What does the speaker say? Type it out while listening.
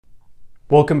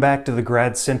Welcome back to the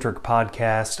Grad-Centric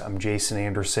Podcast. I'm Jason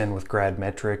Anderson with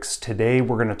GradMetrics. Today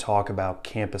we're going to talk about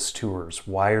campus tours.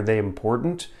 Why are they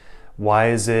important? Why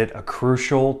is it a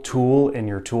crucial tool in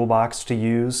your toolbox to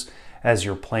use as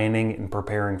you're planning and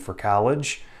preparing for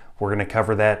college? We're going to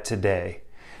cover that today.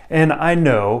 And I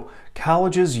know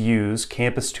colleges use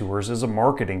campus tours as a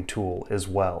marketing tool as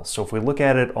well. So if we look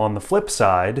at it on the flip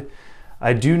side,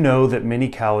 I do know that many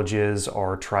colleges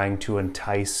are trying to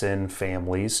entice in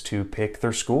families to pick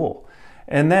their school.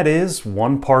 And that is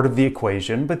one part of the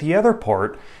equation, but the other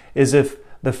part is if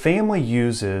the family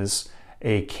uses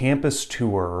a campus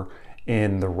tour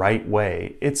in the right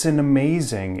way, it's an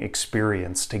amazing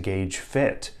experience to gauge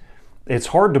fit. It's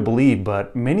hard to believe,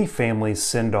 but many families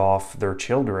send off their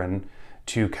children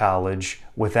to college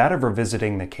without ever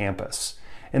visiting the campus.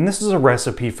 And this is a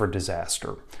recipe for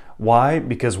disaster. Why?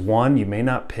 Because one, you may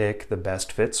not pick the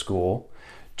best fit school.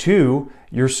 Two,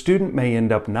 your student may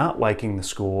end up not liking the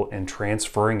school and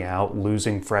transferring out,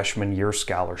 losing freshman year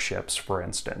scholarships, for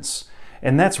instance.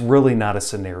 And that's really not a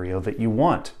scenario that you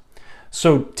want.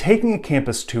 So taking a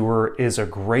campus tour is a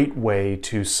great way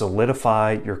to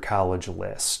solidify your college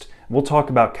list. We'll talk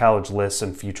about college lists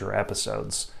in future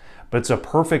episodes, but it's a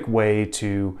perfect way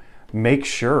to make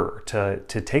sure to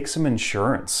take some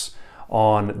insurance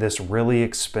on this really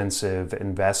expensive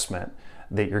investment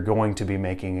that you're going to be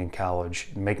making in college,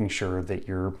 making sure that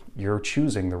you're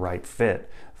choosing the right fit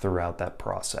throughout that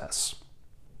process.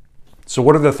 So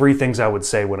what are the three things I would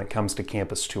say when it comes to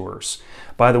campus tours?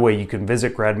 By the way, you can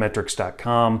visit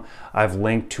gradmetrics.com. I've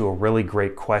linked to a really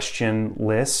great question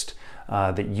list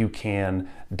that you can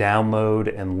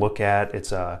download and look at.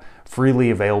 It's a freely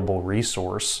available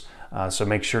resource. So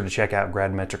make sure to check out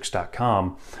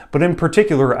gradmetrics.com. But in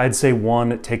particular, I'd say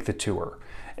one, take the tour.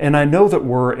 And I know that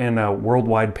we're in a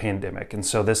worldwide pandemic, and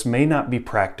so this may not be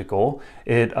practical.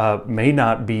 It may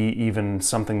not be even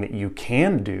something that you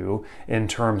can do in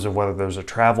terms of whether there's a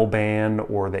travel ban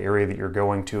or the area that you're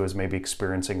going to is maybe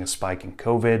experiencing a spike in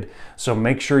COVID. So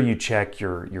make sure you check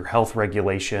your health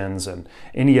regulations and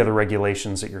any other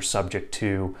regulations that you're subject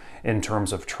to in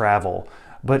terms of travel.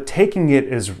 But taking it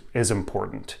is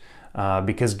important.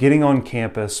 Because getting on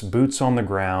campus, boots on the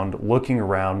ground, looking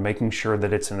around, making sure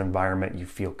that it's an environment you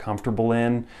feel comfortable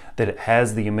in, that it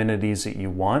has the amenities that you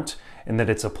want, and that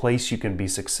it's a place you can be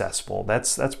successful.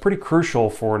 That's pretty crucial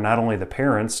for not only the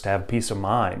parents to have peace of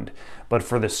mind, but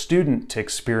for the student to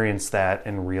experience that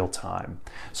in real time.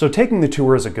 So taking the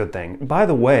tour is a good thing. By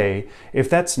the way, if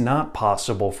that's not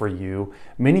possible for you,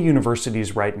 many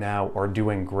universities right now are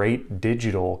doing great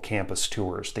digital campus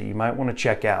tours that you might want to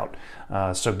check out.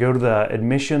 So go to the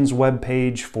admissions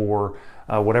webpage for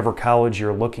whatever college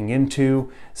you're looking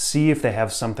into, see if they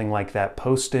have something like that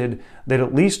posted that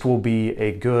at least will be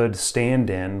a good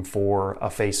stand-in for a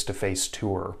face-to-face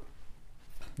tour.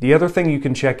 The other thing you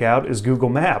can check out is Google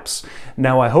Maps.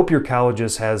 Now, I hope your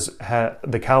colleges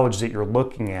the college that you're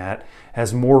looking at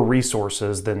has more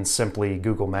resources than simply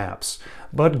Google Maps.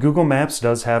 But Google Maps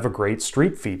does have a great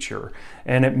street feature,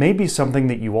 and it may be something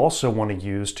that you also want to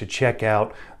use to check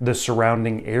out the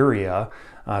surrounding area.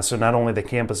 So not only the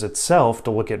campus itself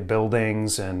to look at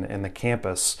buildings and the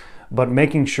campus, but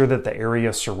making sure that the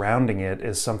area surrounding it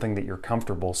is something that you're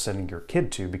comfortable sending your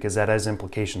kid to, because that has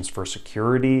implications for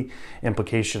security,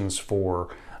 implications for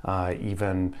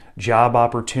even job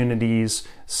opportunities,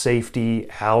 safety,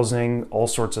 housing, all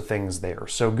sorts of things there.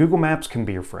 So Google Maps can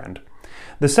be your friend.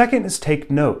 The second is take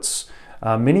notes.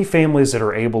 Many families that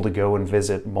are able to go and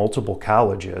visit multiple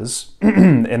colleges,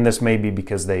 and this may be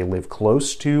because they live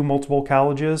close to multiple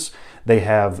colleges, they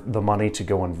have the money to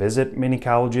go and visit many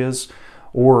colleges,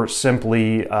 or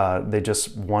simply they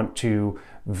just want to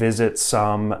visit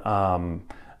some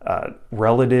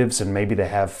relatives and maybe they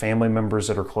have family members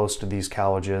that are close to these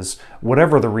colleges.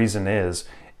 Whatever the reason is,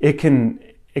 it can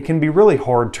be really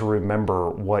hard to remember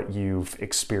what you've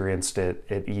experienced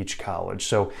at each college.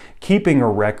 So keeping a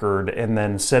record and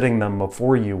then setting them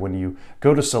before you when you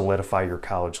go to solidify your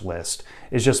college list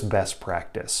is just best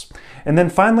practice. And then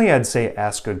finally, I'd say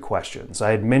ask good questions.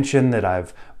 I had mentioned that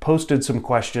I've posted some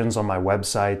questions on my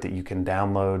website that you can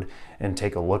download and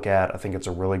take a look at. I think it's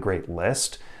a really great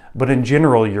list. But in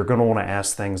general, you're going to want to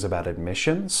ask things about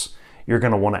admissions. You're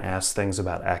going to want to ask things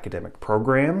about academic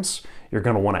programs. You're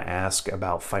going to want to ask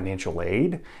about financial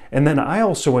aid. And then I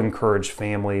also encourage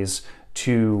families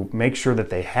to make sure that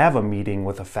they have a meeting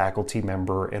with a faculty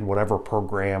member in whatever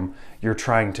program you're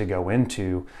trying to go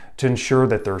into to ensure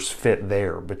that there's fit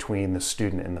there between the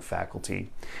student and the faculty.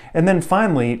 And then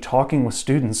finally, talking with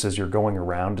students as you're going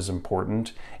around is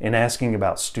important, and asking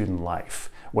about student life.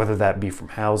 whether that be from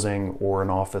housing or an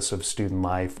office of student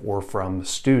life or from the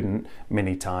student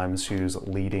many times who's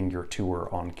leading your tour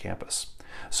on campus.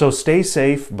 So stay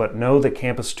safe, but know that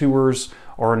campus tours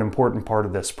are an important part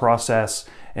of this process,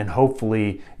 and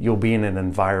hopefully you'll be in an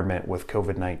environment with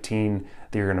COVID-19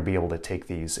 that you're going to be able to take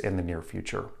these in the near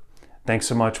future. Thanks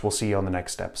so much. We'll see you on the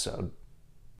next episode.